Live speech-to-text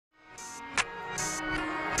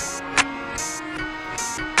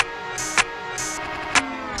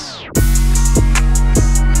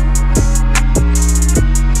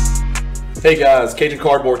Hey guys, Cajun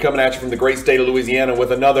Cardboard coming at you from the great state of Louisiana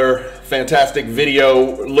with another fantastic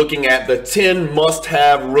video looking at the 10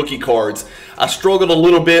 must-have rookie cards. I struggled a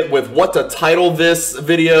little bit with what to title this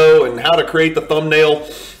video and how to create the thumbnail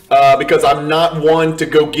because I'm not one to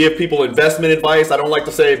go give people investment advice. I don't like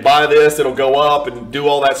to say buy this, it'll go up and do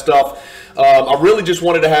all that stuff. I really just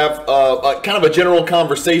wanted to have kind of a general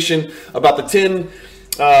conversation about the 10.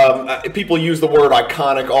 People use the word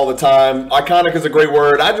iconic all the time. Iconic is a great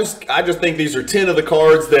word. I just think these are 10 of the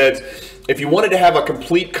cards that if you wanted to have a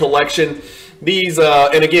complete collection, these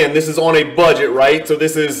and again, this is on a budget, right? So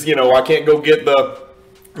this is, I can't go get the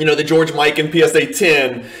the George Mikan PSA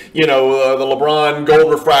 10, the LeBron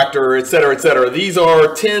Gold Refractor, etc., etc. These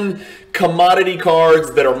are 10 commodity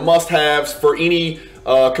cards that are must-haves for any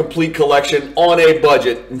complete collection on a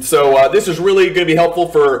budget. And so this is really going to be helpful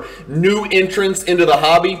for new entrants into the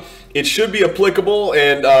hobby. It should be applicable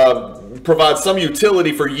and provide some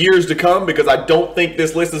utility for years to come, because I don't think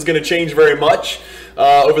this list is going to change very much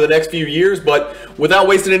over the next few years. But without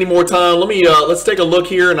wasting any more time, let's take a look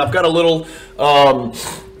here, and I've got a little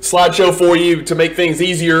slideshow for you to make things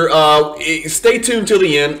easier. Stay tuned till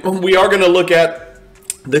the end. We are going to look at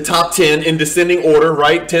the top 10 in descending order,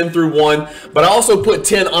 right? 10 through 1. But I also put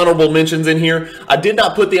 10 honorable mentions in here. I did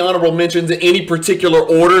not put the honorable mentions in any particular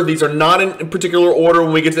order. These are not in particular order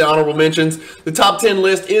when we get to the honorable mentions. The top 10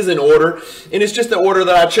 list is in order, and it's just the order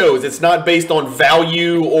that I chose. It's not based on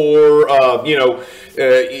value or,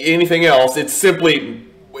 anything else. It's simply,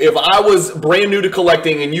 if I was brand new to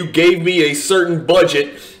collecting and you gave me a certain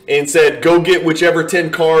budget and said, go get whichever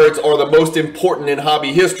 10 cards are the most important in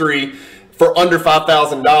hobby history for under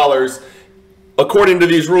 $5,000, according to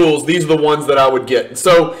these rules, these are the ones that I would get.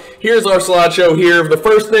 So here's our slideshow here. The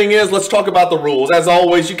first thing is, let's talk about the rules. As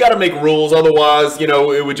always, you got to make rules, otherwise,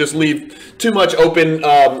 it would just leave too much open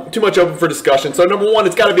for discussion. So number one,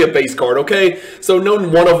 it's got to be a base card, okay? So no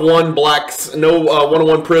one-of-one blacks, no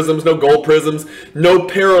one-of-one prisms, no gold prisms, no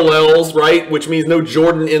parallels, right? Which means no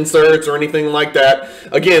Jordan inserts or anything like that.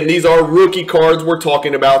 Again, these are rookie cards we're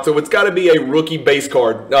talking about, so it's got to be a rookie base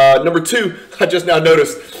card. Number two, I just now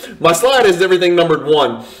noticed my slide is everything numbered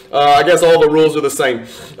 1. I guess all the rules are the same.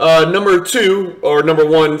 Number 2, or number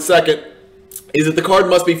 1, second, is that the card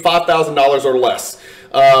must be $5,000 or less.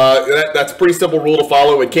 That's a pretty simple rule to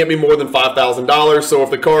follow. It can't be more than $5,000. So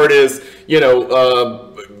if the card is,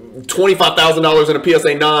 $25,000 in a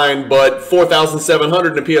PSA 9, but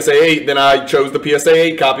 $4,700 in a PSA 8, then I chose the PSA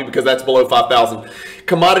 8 copy because that's below $5,000.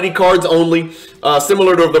 Commodity cards only.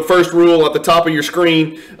 Similar to the first rule at the top of your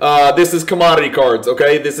screen, this is commodity cards,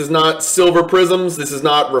 okay? This is not silver prisms. This is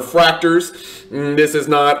not refractors. This is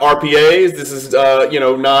not RPAs. This is,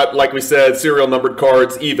 not, like we said, serial numbered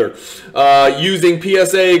cards either. Using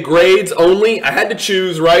PSA grades only, I had to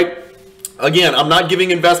choose, right? Again, I'm not giving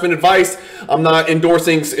investment advice. I'm not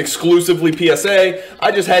endorsing exclusively PSA.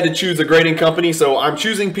 I just had to choose a grading company, so I'm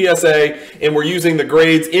choosing PSA, and we're using the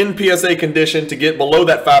grades in PSA condition to get below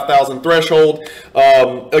that 5,000 threshold.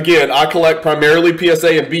 Again, I collect primarily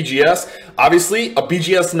PSA and BGS. Obviously, a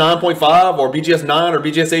BGS 9.5 or BGS 9 or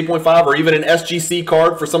BGS 8.5 or even an SGC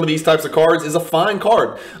card for some of these types of cards is a fine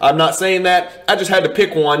card. I'm not saying that. I just had to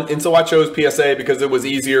pick one, and so I chose PSA because it was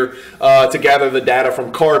easier to gather the data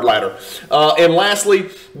from Card Ladder. And lastly,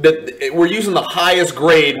 we're using the highest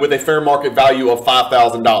grade with a fair market value of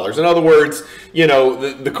 $5,000. In other words,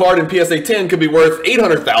 the card in PSA 10 could be worth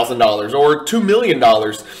 $800,000 or $2 million.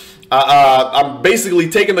 I'm basically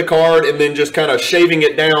taking the card and then just kind of shaving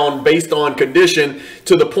it down based on condition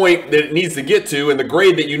to the point that it needs to get to and the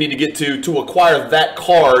grade that you need to get to acquire that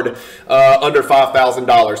card under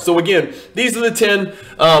 $5,000. So again, these are the 10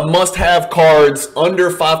 must-have cards under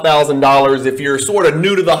 $5,000 if you're sort of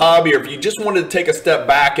new to the hobby, or if you just wanted to take a step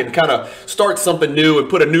back and kind of start something new and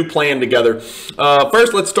put a new plan together.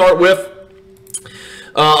 First, let's start with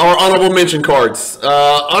our honorable mention cards.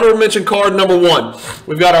 Honorable mention card number 1.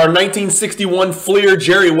 We've got our 1961 Fleer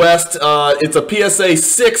Jerry West. It's a PSA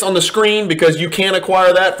 6 on the screen because you can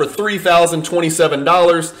acquire that for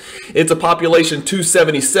 $3,027. It's a population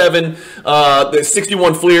 277. The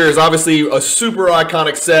 61 Fleer is obviously a super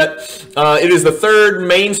iconic set. It is the third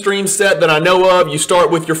mainstream set that I know of. You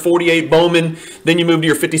start with your 48 Bowman, then you move to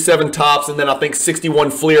your 57 Tops, and then I think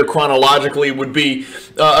 61 Fleer chronologically would be.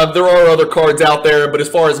 There are other cards out there, but as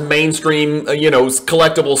far as mainstream,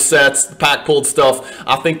 collectible sets, pack pulled stuff,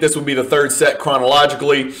 I think this would be the third set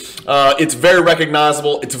chronologically. It's very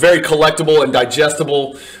recognizable. It's very collectible and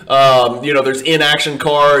digestible. You know, there's in-action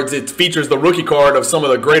cards. It features the rookie card of some of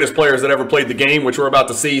the greatest players that ever played the game, which we're about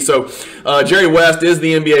to see. So Jerry West is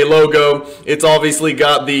the NBA logo. It's obviously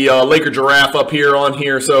got the Laker giraffe up here on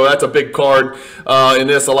here, so that's a big card. In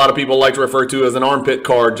this, a lot of people like to refer to as an armpit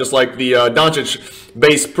card, just like the Doncic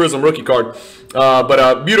base Prism rookie card. But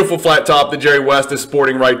a beautiful flat top that Jerry West is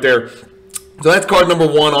sporting right there. So that's card number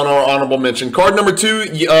 1 on our honorable mention. Card number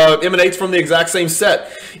 2 emanates from the exact same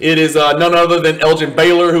set. It is none other than Elgin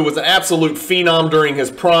Baylor, who was an absolute phenom during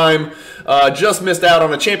his prime. Just missed out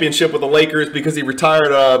on a championship with the Lakers because he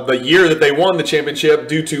retired the year that they won the championship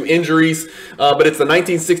due to injuries. But it's the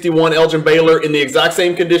 1961 Elgin Baylor in the exact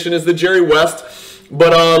same condition as the Jerry West,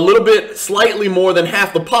 but a little bit, slightly more than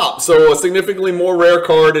half the pop. So a significantly more rare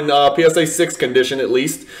card in PSA 6 condition, at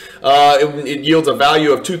least. It yields a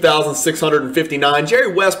value of $2,659.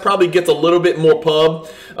 Jerry West probably gets a little bit more pub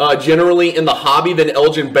generally in the hobby than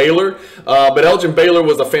Elgin Baylor. But Elgin Baylor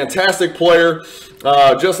was a fantastic player.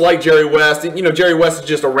 Just like Jerry West. You know, Jerry West is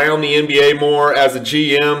just around the NBA more as a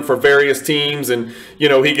GM for various teams, and, you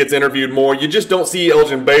know, he gets interviewed more. You just don't see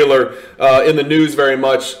Elgin Baylor in the news very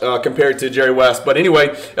much compared to Jerry West. But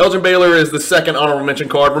anyway, Elgin Baylor is the second honorable mention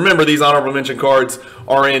card. Remember, these honorable mention cards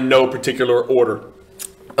are in no particular order.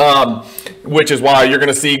 Which is why you're going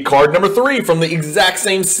to see card number 3 from the exact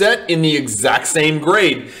same set in the exact same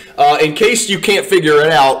grade. In case you can't figure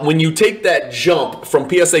it out, when you take that jump from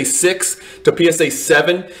PSA 6 to PSA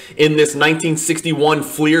 7 in this 1961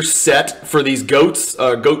 Fleer set for these GOATs,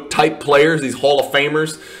 GOAT-type players, these Hall of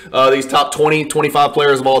Famers, these top 20, 25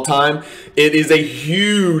 players of all time, it is a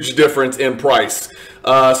huge difference in price.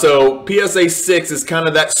 So PSA 6 is kind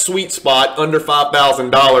of that sweet spot under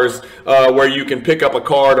 $5,000 where you can pick up a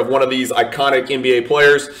card of one of these iconic NBA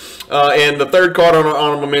players. And the third card on our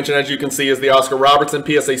honorable mention, as you can see, is the Oscar Robertson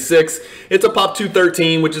PSA 6. It's a pop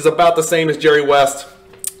 213, which is about the same as Jerry West,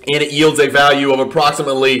 and it yields a value of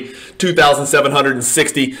approximately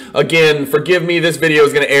 $2,760. Again, forgive me, this video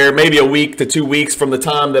is going to air maybe a week to 2 weeks from the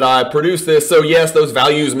time that I produce this. So yes, those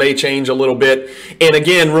values may change a little bit. And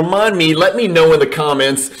again, remind me, let me know in the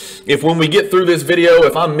comments if when we get through this video,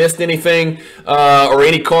 if I missed anything or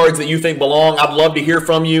any cards that you think belong. I'd love to hear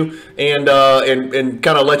from you and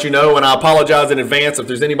kind of let you know. And I apologize in advance if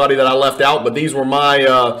there's anybody that I left out, but these were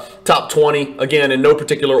my top 20, again, in no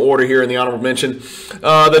particular order here in the honorable mention.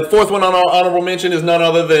 The fourth one on our honorable mention is none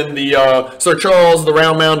other than the Sir Charles, the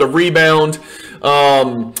round mound of rebound.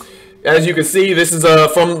 As you can see, this is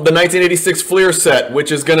from the 1986 Fleer set,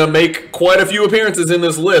 which is going to make quite a few appearances in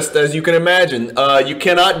this list, as you can imagine. You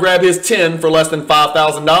cannot grab his 10 for less than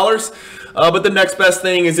 $5,000, but the next best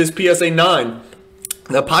thing is his PSA 9.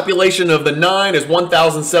 The population of the 9 is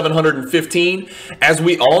 1,715. As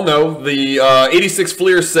we all know, the 86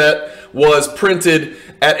 Fleer set was printed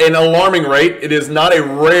at an alarming rate. It is not a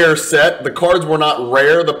rare set. The cards were not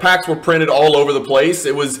rare. The packs were printed all over the place.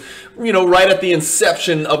 It was, you know, right at the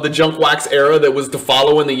inception of the junk wax era that was to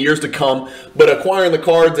follow in the years to come. But acquiring the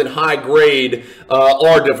cards in high grade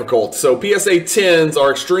are difficult. So PSA 10s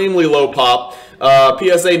are extremely low pop.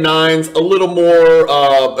 PSA 9s a little more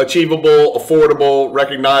achievable, affordable,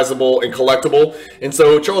 recognizable, and collectible. And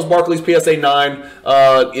so Charles Barkley's PSA 9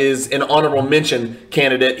 is an honorable mention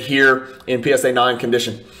candidate here in PSA 9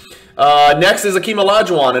 condition. Next is Akeem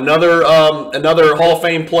Olajuwon, another Hall of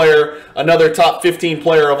Fame player, another top 15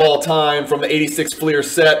 player of all time from the 86 Fleer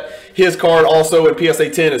set. His card also in PSA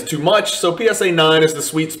 10 is too much, so PSA 9 is the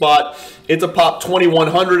sweet spot. It's a pop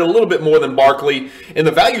 2100, a little bit more than Barkley, and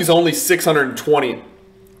the value is only 620.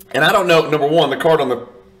 And I don't know, number one, the card on the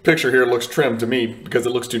picture here looks trim to me because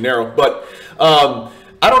it looks too narrow, but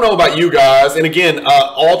I don't know about you guys, and again,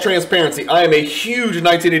 all transparency, I am a huge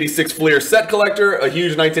 1986 Fleer set collector, a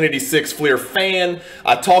huge 1986 Fleer fan.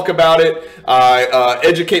 I talk about it, I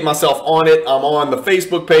educate myself on it. I'm on the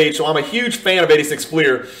Facebook page, so I'm a huge fan of 86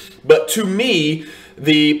 Fleer. But to me,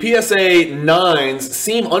 the PSA 9s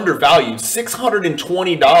seem undervalued.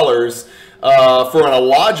 $620 for an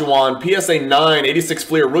Olajuwon PSA 9 86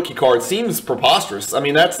 Fleer rookie card seems preposterous. I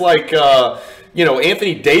mean, that's like... you know,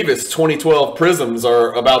 Anthony Davis 2012 Prisms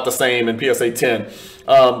are about the same in PSA 10.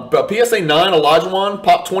 But PSA 9 Olajuwon,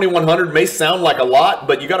 pop 2100 may sound like a lot,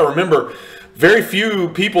 but you got to remember, very few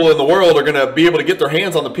people in the world are going to be able to get their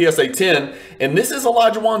hands on the PSA 10. And this is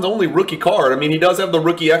Olajuwon's only rookie card. I mean, he does have the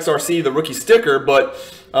rookie XRC, the rookie sticker, but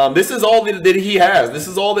this is all that he has. This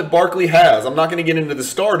is all that Barkley has. I'm not going to get into the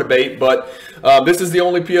star debate, but this is the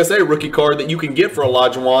only PSA rookie card that you can get for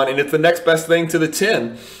Olajuwon, and it's the next best thing to the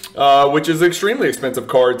 10. Which is an extremely expensive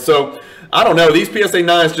card. So, I don't know. These PSA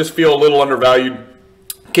 9s just feel a little undervalued.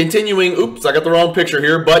 Continuing, oops, I got the wrong picture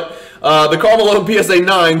here, but The Karl Malone PSA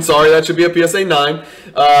 9, sorry, that should be a PSA 9.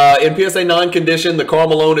 In PSA 9 condition, the Karl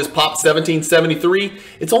Malone is pop 1773.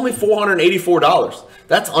 It's only $484.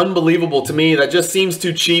 That's unbelievable to me. That just seems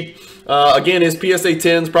too cheap. Again, his PSA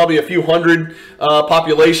 10's probably a few hundred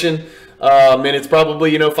population. And it's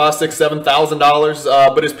probably, you know, $5,000, $6,000,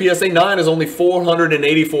 $7,000. But his PSA 9 is only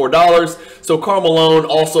 $484. So Karl Malone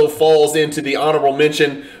also falls into the honorable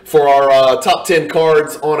mention for our top 10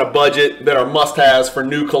 cards on a budget that are must-haves for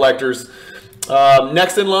new collectors.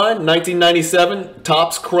 Next in line, 1997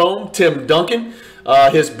 Topps Chrome Tim Duncan.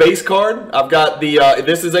 His base card, I've got the,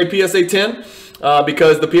 this is a PSA 10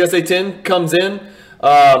 because the PSA 10 comes in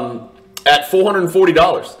at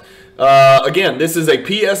 $440. Again, this is a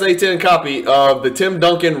PSA 10 copy of the Tim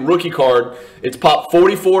Duncan rookie card. It's pop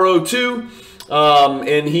 4402,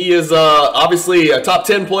 and he is obviously a top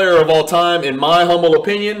 10 player of all time, in my humble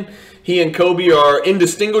opinion. He and Kobe are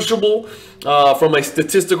indistinguishable from a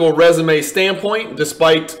statistical resume standpoint,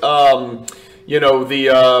 despite you know,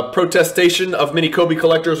 the protestation of many Kobe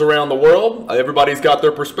collectors around the world. Everybody's got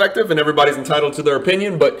their perspective and everybody's entitled to their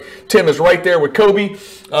opinion, but Tim is right there with Kobe.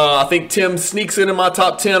 I think Tim sneaks into my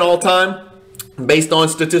top 10 all time based on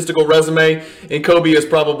statistical resume, and Kobe is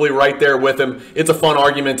probably right there with him. It's a fun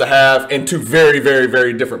argument to have, and two very, very,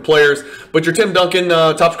 very different players. But your Tim Duncan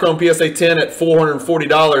Topps Chrome PSA 10 at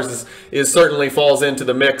 $440 is certainly falls into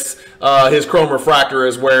the mix. His Chrome Refractor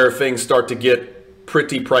is where things start to get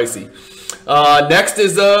pretty pricey. Next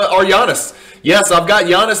is our Giannis. Yes, I've got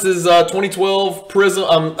Giannis's 2012 Prism.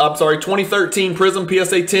 I'm sorry, 2013 Prism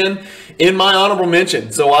PSA 10 in my honorable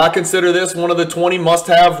mention. So I consider this one of the 20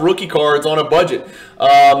 must-have rookie cards on a budget.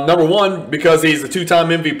 Number one, because he's a two-time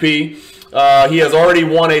MVP. He has already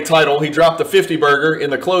won a title. He dropped a 50 burger in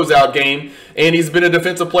the closeout game, and he's been a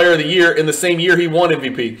Defensive Player of the Year in the same year he won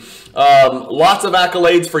MVP. Lots of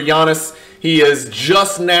accolades for Giannis. He is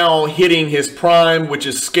just now hitting his prime, which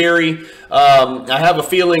is scary. I have a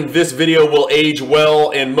feeling this video will age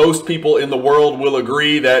well, and most people in the world will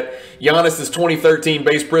agree that Giannis's 2013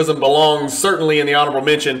 base Prism belongs certainly in the honorable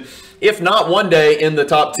mention, if not one day in the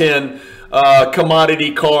top 10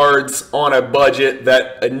 commodity cards on a budget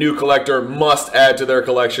that a new collector must add to their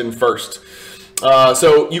collection first.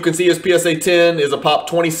 So you can see his PSA 10 is a pop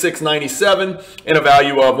 2697 and a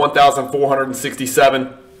value of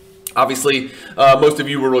 $1,467. Obviously, most of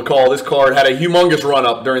you will recall this card had a humongous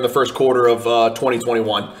run-up during the first quarter of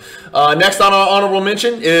 2021. Next on our honorable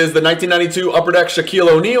mention is the 1992 Upper Deck Shaquille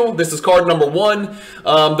O'Neal. This is card number 1.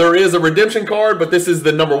 There is a redemption card, but this is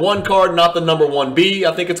the number 1 card, not the number 1B,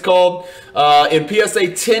 I think it's called. In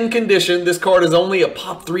PSA 10 condition, this card is only a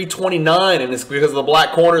pop 329, and it's because of the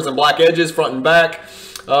black corners and black edges, front and back.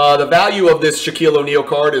 The value of this Shaquille O'Neal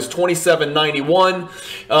card is $27.91.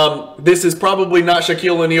 This is probably not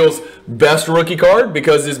Shaquille O'Neal's best rookie card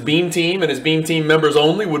because his Beam Team and his Beam Team members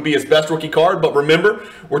only would be his best rookie card. But remember,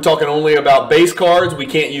 we're talking only about base cards. We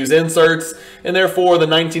can't use inserts. And therefore, the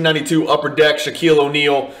 1992 Upper Deck Shaquille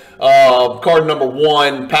O'Neal card number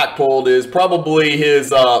 1 pack pulled is probably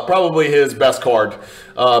his best card,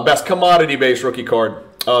 best commodity-based rookie card.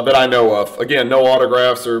 That I know of. Again, no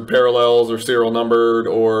autographs or parallels or serial numbered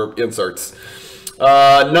or inserts.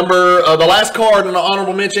 The last card in the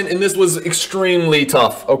honorable mention, and this was extremely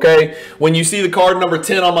tough, okay? When you see the card number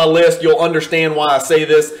 10 on my list, you'll understand why I say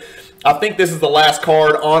this. I think this is the last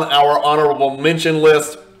card on our honorable mention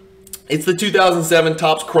list. It's the 2007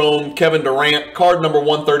 Topps Chrome Kevin Durant, card number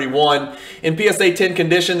 131. In PSA 10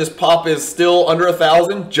 condition, this pop is still under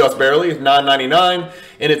 $1,000, just barely, it's $9.99,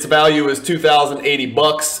 and its value is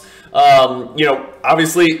 $2,080. You know,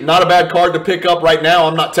 obviously not a bad card to pick up right now.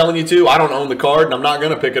 I'm not telling you to. I don't own the card, and I'm not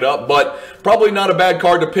going to pick it up, but probably not a bad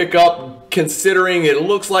card to pick up considering it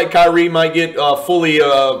looks like Kyrie might get fully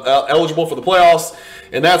eligible for the playoffs.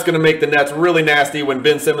 And that's going to make the Nets really nasty when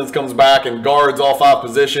Ben Simmons comes back and guards all 5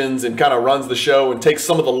 positions and kind of runs the show and takes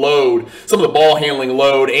some of the load, some of the ball handling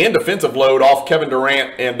load and defensive load off Kevin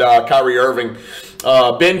Durant and Kyrie Irving.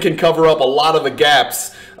 Ben can cover up a lot of the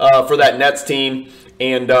gaps for that Nets team.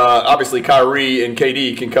 And obviously Kyrie and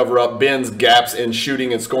KD can cover up Ben's gaps in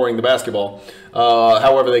shooting and scoring the basketball.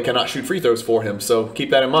 However, they cannot shoot free throws for him, so keep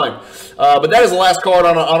that in mind. But that is the last card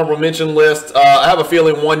on our honorable mention list. I have a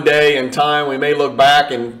feeling one day in time we may look back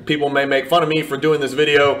and people may make fun of me for doing this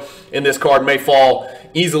video, and this card may fall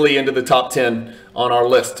easily into the top 10 on our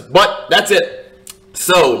list. But that's it.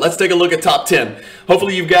 So let's take a look at top 10.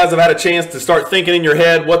 Hopefully you guys have had a chance to start thinking in your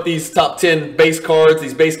head what these top 10 base cards,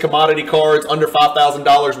 these base commodity cards under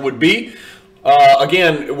 $5,000 would be.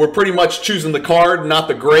 Again, we're pretty much choosing the card, not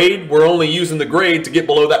the grade. We're only using the grade to get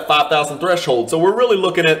below that 5,000 threshold. So we're really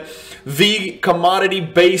looking at the commodity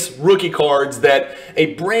base rookie cards that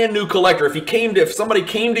a brand new collector, if somebody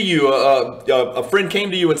came to you, a friend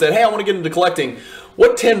came to you and said, hey, I want to get into collecting,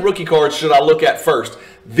 what 10 rookie cards should I look at first?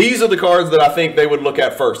 These are the cards that I think they would look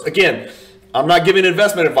at first. Again, I'm not giving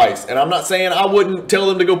investment advice, and I'm not saying I wouldn't tell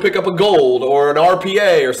them to go pick up a gold or an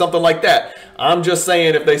RPA or something like that. I'm just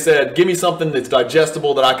saying if they said, give me something that's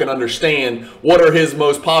digestible that I can understand, what are his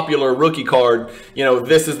most popular rookie card,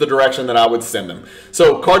 this is the direction that I would send them.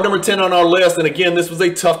 So card number 10 on our list, and again, this was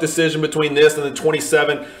a tough decision between this and the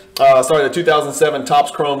 2007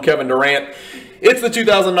 Topps Chrome Kevin Durant. It's the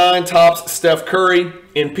 2009 Topps Steph Curry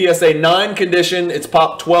in PSA 9 condition. It's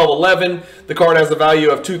pop 1211. The card has a value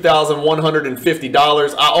of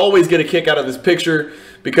 $2,150. I always get a kick out of this picture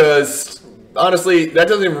because, honestly, that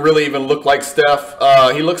doesn't really even look like Steph.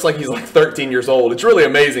 He looks like he's like 13 years old. It's really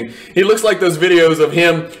amazing. He looks like those videos of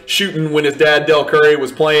him shooting when his dad, Del Curry,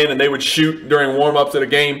 was playing and they would shoot during warm-ups at a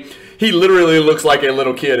game. He literally looks like a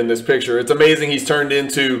little kid in this picture. It's amazing he's turned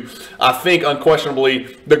into, I think,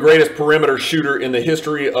 unquestionably, the greatest perimeter shooter in the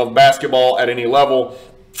history of basketball at any level,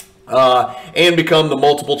 and become the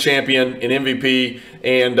multiple champion in MVP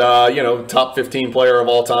and, top 15 player of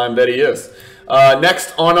all time that he is.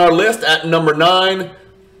 Next on our list at number 9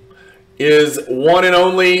 is one and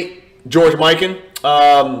only George Mikan.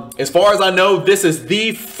 As far as I know, this is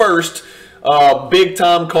the first big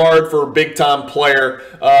time card for a big time player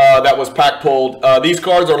that was pack pulled. These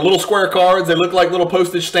cards are little square cards. They look like little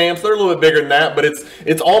postage stamps. They're a little bit bigger than that, but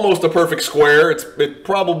it's almost a perfect square. It's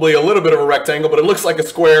probably a little bit of a rectangle, but it looks like a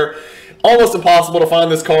square. Almost impossible to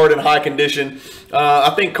find this card in high condition. I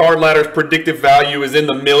think Card Ladder's predictive value is in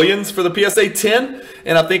the millions for the PSA 10,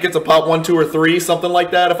 and I think it's a pop 1, 2, or 3, something like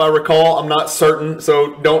that if I recall. I'm not certain,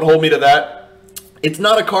 so don't hold me to that. It's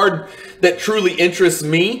not a card that truly interests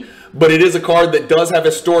me, but it is a card that does have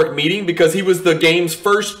historic meaning because he was the game's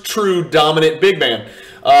first true dominant big man.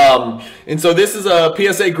 And so this is a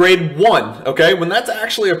PSA grade 1, okay? When that's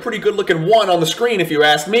actually a pretty good looking 1 on the screen, if you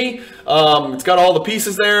ask me. It's got all the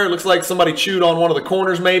pieces there. It looks like somebody chewed on one of the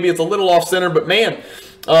corners maybe. It's a little off center, but man,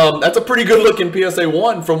 that's a pretty good looking PSA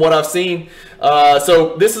 1 from what I've seen.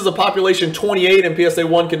 So this is a population 28 in PSA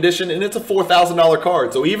 1 condition, and it's a $4,000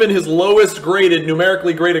 card. So even his lowest graded,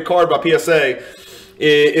 numerically graded card by PSA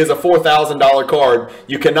is a $4,000 card.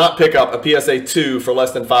 You cannot pick up a PSA 2 for less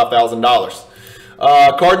than $5,000.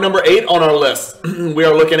 Card number 8 on our list, we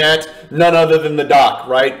are looking at none other than the Doc,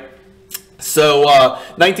 right? So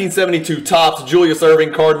 1972 Topps Julius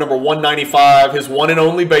Erving, card number 195, his one and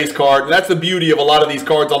only base card. And that's the beauty of a lot of these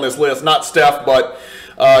cards on this list, not Steph, but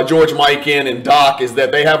George Mikan and Doc, is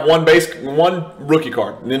that they have one rookie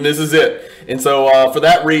card, and this is it. And so for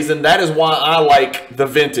that reason, that is why I like the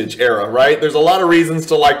vintage era, right? There's a lot of reasons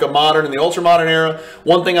to like the modern and the ultra modern era.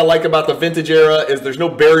 One thing I like about the vintage era is there's no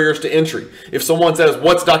barriers to entry. If someone says,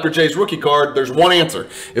 what's Dr. J's rookie card? There's one answer.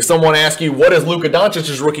 If someone asks you, what is Luka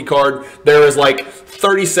Doncic's rookie card? There is like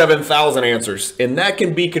 37,000 answers. And that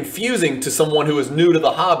can be confusing to someone who is new to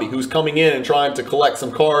the hobby, who's coming in and trying to collect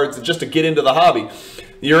some cards just to get into the hobby.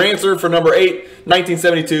 Your answer for number 8,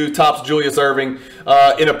 1972 Topps Julius Erving.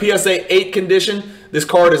 In a PSA 8 condition, this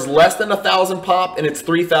card is less than $1,000 pop, and it's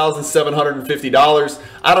 $3,750.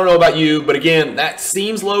 I don't know about you, but again, that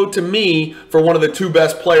seems low to me for one of the two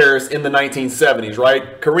best players in the 1970s,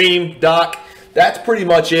 right? Kareem, Doc, that's pretty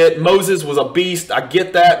much it. Moses was a beast, I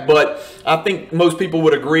get that, but I think most people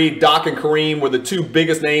would agree Doc and Kareem were the two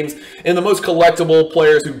biggest names and the most collectible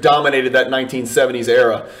players who dominated that 1970s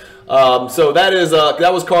era. So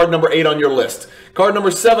that was card number 8 on your list. Card number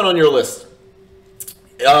 7 on your list.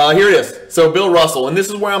 Here it is. So Bill Russell, and this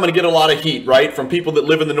is where I'm going to get a lot of heat, right, from people that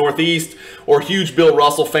live in the Northeast or huge Bill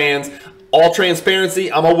Russell fans. All transparency,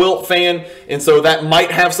 I'm a Wilt fan, and so that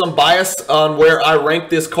might have some bias on where I rank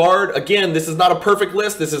this card. Again, this is not a perfect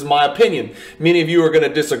list. This is my opinion. Many of you are going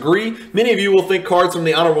to disagree. Many of you will think cards from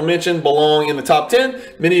the honorable mention belong in the top 10.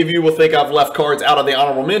 Many of you will think I've left cards out of the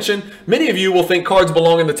honorable mention. Many of you will think cards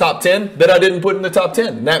belong in the top 10 that I didn't put in the top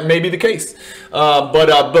 10. And that may be the case.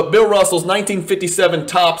 But Bill Russell's 1957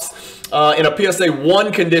 Topps in a PSA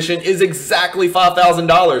 1 condition is exactly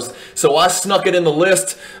 $5,000. So I snuck it in the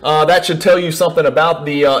list. That should tell you something about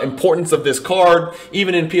the importance of this card.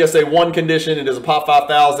 Even in PSA 1 condition, it is a pop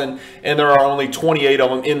 5,000, and there are only 28 of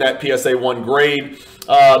them in that PSA 1 grade.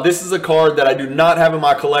 This is a card that I do not have in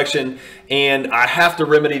my collection, and I have to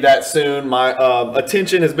remedy that soon. My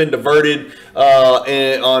attention has been diverted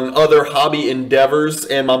on other hobby endeavors,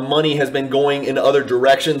 and my money has been going in other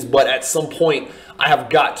directions, but at some point I have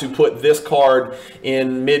got to put this card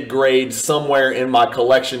in mid-grade somewhere in my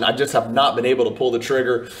collection. I just have not been able to pull the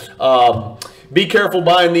trigger. Be careful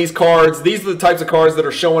buying these cards. These are the types of cards that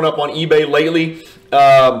are showing up on eBay lately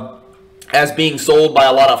as being sold by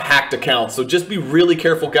a lot of hacked accounts. So just be really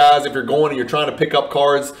careful, guys, if you're going and you're trying to pick up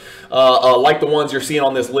cards like the ones you're seeing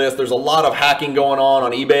on this list. There's a lot of hacking going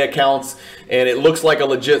on eBay accounts, and it looks like a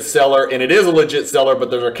legit seller, and it is a legit seller, but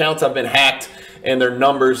their accounts have been hacked, and their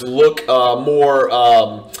numbers look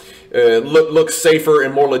look safer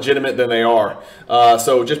and more legitimate than they are.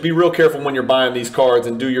 So just be real careful when you're buying these cards,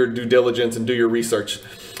 and do your due diligence and do your research.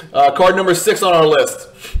 Card number 6 on our list.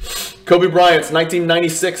 Kobe Bryant's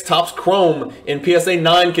 1996 Topps Chrome in PSA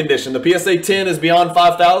 9 condition. The PSA 10 is beyond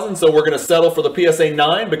 5,000, so we're going to settle for the PSA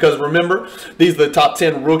 9 because remember, these are the top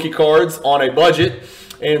 10 rookie cards on a budget.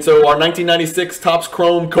 And so our 1996 Topps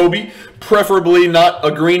Chrome Kobe, preferably not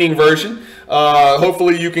a greening version.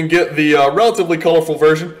 Hopefully you can get the relatively colorful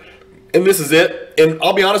version. And this is it. And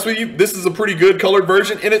I'll be honest with you, this is a pretty good colored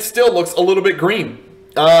version, and it still looks a little bit green.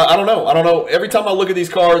 I don't know. Every time I look at these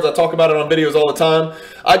cards, I talk about it on videos all the time.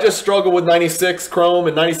 I just struggle with 96 Chrome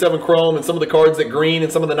and 97 Chrome and some of the cards that green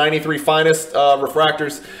and some of the 93 Finest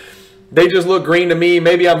refractors. They just look green to me.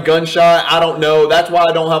 Maybe I'm gun shy. I don't know. That's why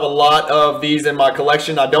I don't have a lot of these in my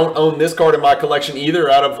collection. I don't own this card in my collection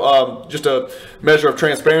either, out of just a measure of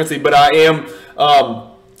transparency. But I am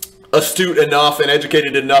astute enough and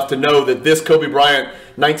educated enough to know that this Kobe Bryant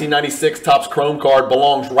 1996 Topps Chrome card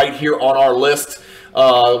belongs right here on our list.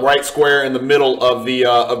 Right square in the middle of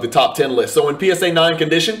the top 10 list. So in PSA 9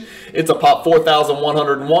 condition, it's a pop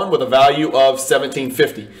 4,101 with a value of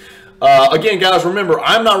 $1,750. Again, guys, remember,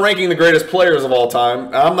 I'm not ranking the greatest players of all time.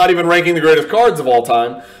 I'm not even ranking the greatest cards of all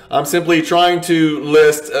time. I'm simply trying to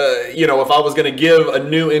list, you know, if I was going to give a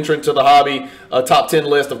new entrant to the hobby a top 10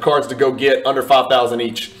 list of cards to go get under 5,000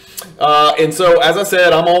 each. And so, as I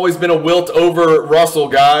said, I've always been a Wilt over Russell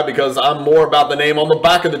guy because I'm more about the name on the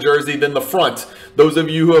back of the jersey than the front. Those of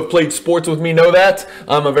you who have played sports with me know that.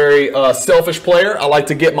 I'm a very selfish player. I like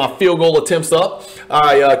to get my field goal attempts up.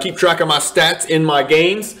 I keep track of my stats in my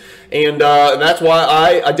games, and that's why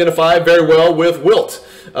I identify very well with Wilt.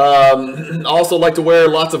 I also like to wear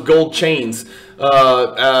lots of gold chains.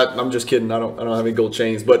 I'm just kidding. I don't have any gold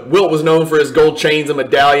chains. But Wilt was known for his gold chains and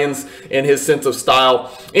medallions and his sense of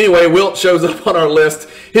style. Anyway, Wilt shows up on our list.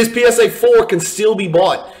 His PSA 4 can still be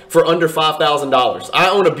bought for under $5,000. I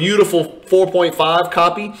own a beautiful 4.5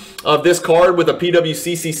 copy of this card with a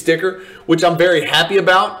PWCC sticker, which I'm very happy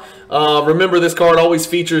about. Remember, this card always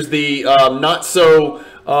features the not so...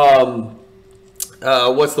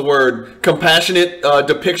 what's the word? Compassionate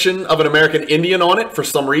depiction of an American Indian on it for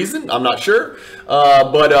some reason. I'm not sure.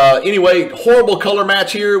 But anyway, horrible color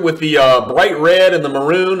match here with the bright red and the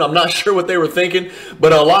maroon. I'm not sure what they were thinking,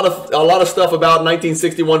 but a lot of stuff about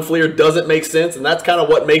 1961 Fleer doesn't make sense, and that's kind of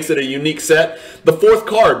what makes it a unique set. The fourth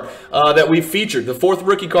card that we featured, the fourth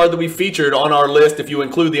rookie card that we featured on our list, if you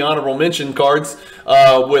include the honorable mention cards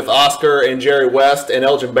with Oscar and Jerry West and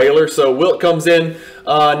Elgin Baylor. So Wilt comes in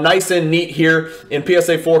nice and neat here in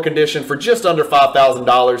PSA 4 condition for just under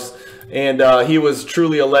 $5,000. And he was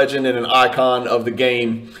truly a legend and an icon of the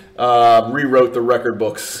game. Rewrote the record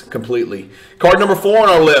books completely. Card number 4 on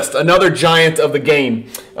our list, another giant of the game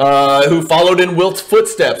who followed in Wilt's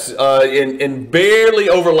footsteps and barely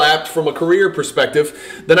overlapped from a career perspective.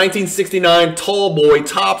 The 1969 Tall Boy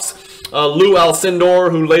Topps, Lou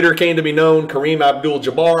Alcindor, who later came to be known Kareem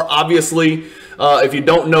Abdul-Jabbar. Obviously, if you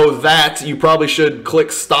don't know that, you probably should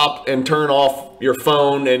click stop and turn off your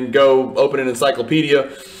phone and go open an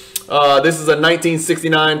encyclopedia. This is a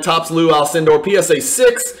 1969 Topps Lou Alcindor PSA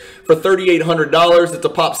 6 for $3,800. It's a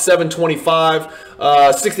pop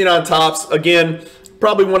 725. 69 Topps. Again,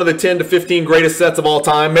 probably one of the 10 to 15 greatest sets of all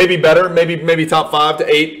time. Maybe better. Maybe top 5 to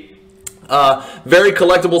 8. Very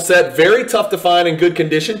collectible set, very tough to find in good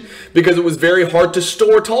condition because it was very hard to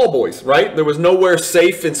store tall boys, right? There was nowhere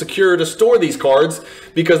safe and secure to store these cards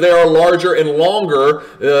because they are larger and longer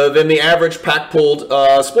than the average pack-pulled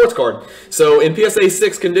sports card. So in PSA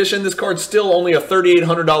 6 condition, this card's still only a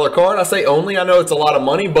 $3,800 card. I say only, I know it's a lot of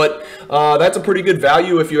money, but that's a pretty good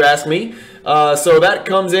value if you ask me. So that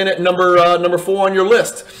comes in at number 4 on your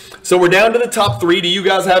list. So we're down to the top 3. Do you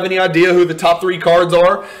guys have any idea who the top 3 cards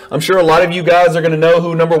are? I'm sure a lot of you guys are going to know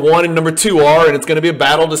who number 1 and number 2 are, and it's going to be a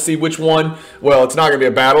battle to see which one. Well, it's not going to be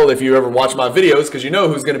a battle if you ever watch my videos because you know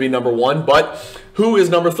who's going to be number 1, but who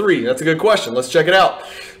is number 3? That's a good question. Let's check it out.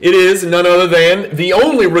 It is none other than the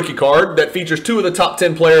only rookie card that features 2 of the top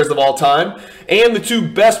 10 players of all time and the 2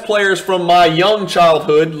 best players from my young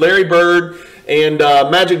childhood, Larry Bird and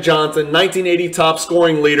Magic Johnson, 1980 top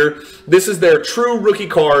scoring leader. This is their true rookie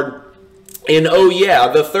card. And oh yeah,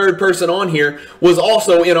 the third person on here was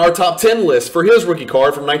also in our top 10 list for his rookie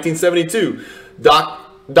card from 1972.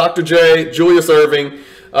 Dr. J, Julius Erving,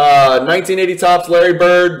 1980 Topps, Larry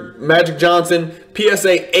Bird, Magic Johnson.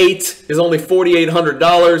 PSA 8 is only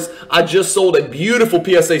 $4,800. I just sold a beautiful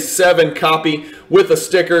PSA 7 copy with a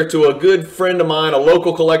sticker to a good friend of mine, a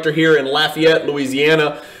local collector here in Lafayette,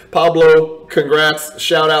 Louisiana. Pablo, congrats.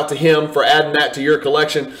 Shout out to him for adding that to your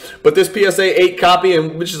collection. But this PSA 8 copy,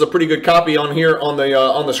 and which is a pretty good copy on here on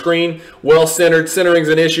the screen, well centered. Centering's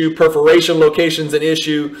an issue. Perforation location's an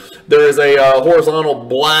issue. There is a horizontal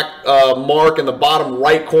black mark in the bottom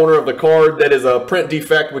right corner of the card that is a print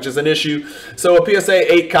defect, which is an issue. So a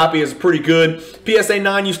PSA 8 copy is pretty good. PSA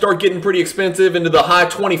 9, you start getting pretty expensive into the high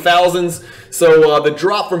 20,000s. So the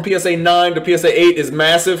drop from PSA 9 to PSA 8 is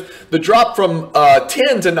massive. The drop from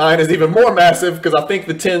 10 to 9 is even more massive because I think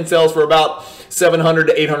the 10 sells for about $700,000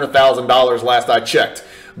 to $800,000 last I checked.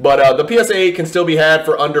 But the PSA 8 can still be had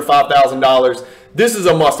for under $5,000. This is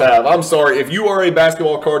a must-have. I'm sorry, if you are a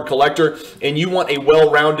basketball card collector and you want a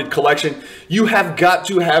well-rounded collection, you have got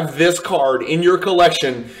to have this card in your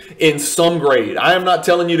collection in some grade. I am not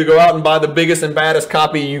telling you to go out and buy the biggest and baddest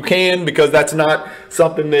copy you can, because that's not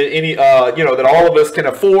something that any that all of us can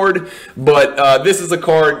afford. But this is a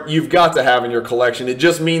card you've got to have in your collection. It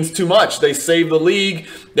just means too much. They saved the league.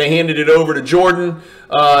 They handed it over to Jordan.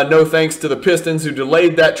 No thanks to the Pistons who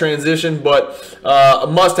delayed that transition, but a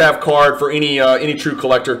must-have card for any true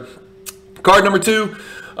collector. Card number 2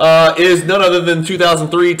 is none other than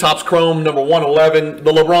 2003 Topps Chrome number 111,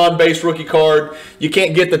 the LeBron-based rookie card. You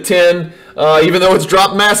can't get the 10, even though it's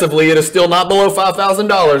dropped massively. It is still not below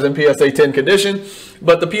 $5,000 in PSA 10 condition.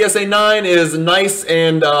 But the PSA 9 is nice,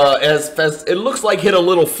 and as it looks like hit a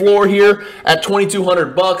little floor here at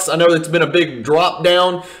 $2,200. I know it's been a big drop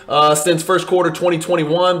down since first quarter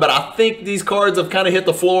 2021, but I think these cards have kind of hit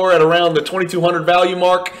the floor at around the $2,200 value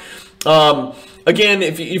mark. Again,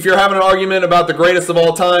 if you're having an argument about the greatest of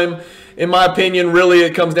all time, in my opinion, really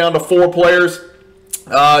it comes down to 4 players.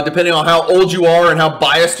 Depending on how old you are and how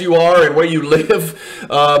biased you are and where you live.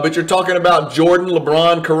 But you're talking about Jordan,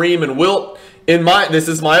 LeBron, Kareem, and Wilt. This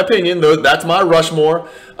is my opinion, though that's my Rushmore.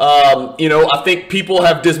 I think people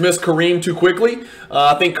have dismissed Kareem too quickly.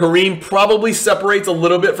 I think Kareem probably separates a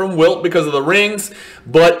little bit from Wilt because of the rings,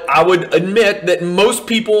 but I would admit that most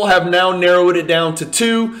people have now narrowed it down to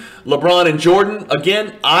 2, LeBron and Jordan.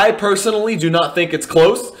 Again, I personally do not think it's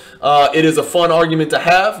close. It is a fun argument to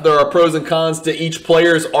have. There are pros and cons to each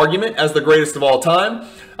player's argument as the greatest of all time.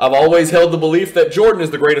 I've always held the belief that Jordan is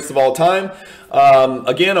the greatest of all time.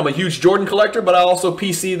 Again, I'm a huge Jordan collector, but I also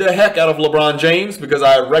PC the heck out of LeBron James because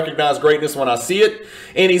I recognize greatness when I see it.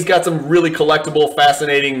 And he's got some really collectible,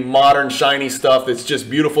 fascinating, modern, shiny stuff that's just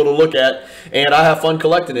beautiful to look at. And I have fun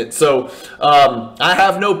collecting it. So I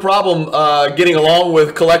have no problem getting along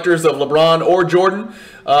with collectors of LeBron or Jordan.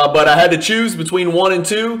 But I had to choose between 1 and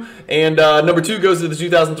 2, and number 2 goes to the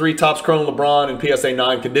 2003 Topps Chrome LeBron in PSA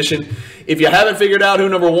 9 condition. If you haven't figured out who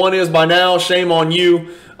number 1 is by now, shame on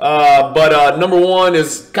you. But number 1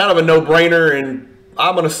 is kind of a no-brainer, and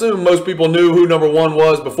I'm going to assume most people knew who number 1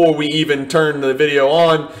 was before we even turned the video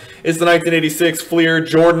on. It's the 1986 Fleer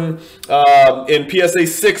Jordan in PSA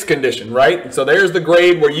 6 condition, right? So there's the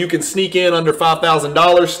grade where you can sneak in under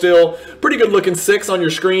 $5,000 still. Pretty good looking 6 on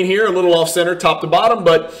your screen here, a little off center top to bottom,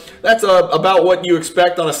 but that's about what you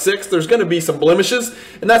expect on a 6. There's going to be some blemishes,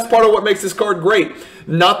 and that's part of what makes this card great.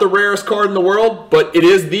 Not the rarest card in the world, but it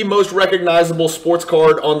is the most recognizable sports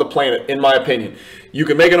card on the planet, in my opinion. You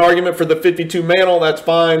can make an argument for the 52 Mantle, that's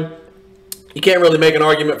fine. You can't really make an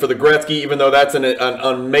argument for the Gretzky, even though that's an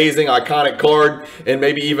amazing, iconic card and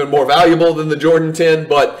maybe even more valuable than the Jordan 10.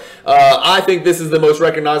 But I think this is the most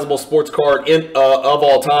recognizable sports card of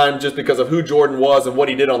all time just because of who Jordan was and what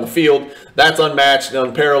he did on the field. That's unmatched and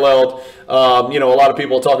unparalleled. A lot of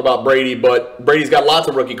people talk about Brady, but Brady's got lots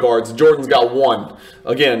of rookie cards. Jordan's got 1.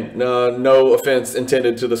 Again, no offense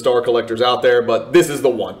intended to the star collectors out there, but this is the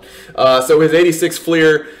one. So his 86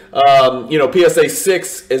 Fleer, PSA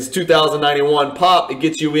 6 is 2091 pop. It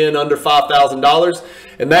gets you in under $5,000,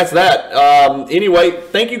 and that's that. Anyway,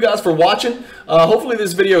 thank you guys for watching. Hopefully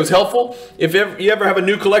this video is helpful. If you ever have a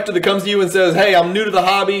new collector that comes to you and says, hey, I'm new to the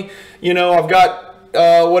hobby, I've got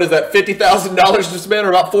what is that, $50,000 to spend, or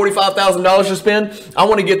about $45,000 to spend. I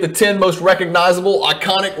want to get the 10 most recognizable,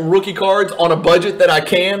 iconic rookie cards on a budget that I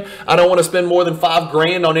can. I don't want to spend more than $5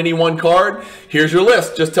 grand on any one card. Here's your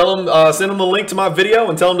list. Just tell them, send them a link to my video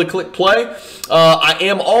and tell them to click play. I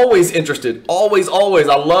am always interested, always.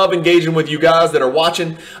 I love engaging with you guys that are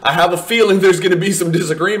watching. I have a feeling there's going to be some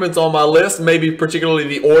disagreements on my list, maybe particularly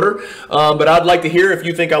the order, but I'd like to hear if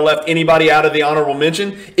you think I left anybody out of the honorable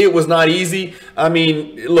mention. It was not easy. I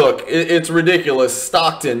mean, look, it's ridiculous.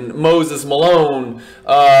 Stockton, Moses Malone.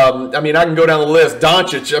 I mean, I can go down the list.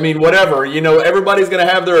 Doncic. I mean, whatever. You know, everybody's going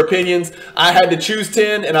to have their opinions. I had to choose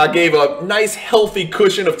 10, and I gave a nice, healthy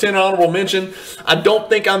cushion of 10 honorable mention. I don't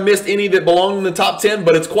think I missed any that belong in the top 10,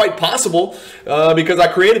 but it's quite possible because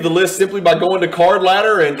I created the list simply by going to Card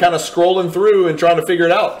Ladder and kind of scrolling through and trying to figure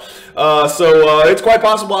it out. So it's quite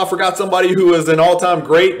possible I forgot somebody who is an all-time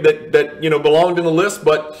great that you know belonged in the list,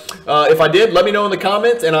 but if I did, let me know in the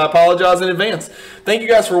comments, and I apologize in advance. Thank you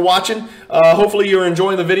guys for watching. Hopefully you're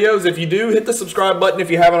enjoying the videos. If you do, hit the subscribe button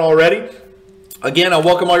if you haven't already. Again, I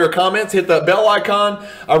welcome all your comments. Hit the bell icon.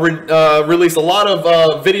 I release a lot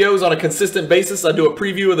of videos on a consistent basis. I do a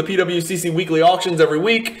preview of the PWCC Weekly Auctions every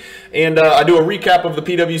week, and I do a recap of the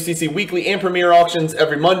PWCC Weekly and Premier Auctions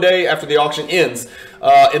every Monday after the auction ends.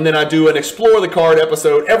 And then I do an Explore the Card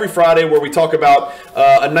episode every Friday where we talk about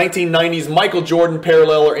a 1990s Michael Jordan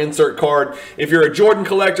parallel or insert card. If you're a Jordan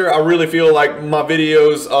collector, I really feel like my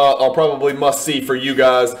videos are probably must-see for you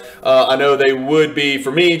guys. I know they would be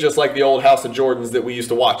for me, just like the old House of Jordans that we used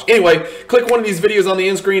to watch. Anyway, click one of these videos on the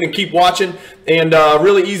end screen and keep watching. And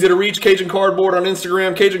really easy to reach, Cajun Cardboard on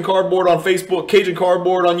Instagram, Cajun Cardboard on Facebook, Cajun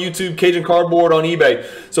Cardboard on YouTube, Cajun Cardboard on eBay.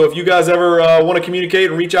 So if you guys ever want to communicate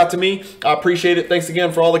and reach out to me, I appreciate it. Thanks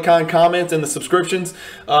again for all the kind comments and the subscriptions.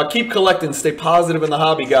 Keep collecting, stay positive in the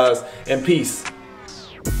hobby, guys, and peace.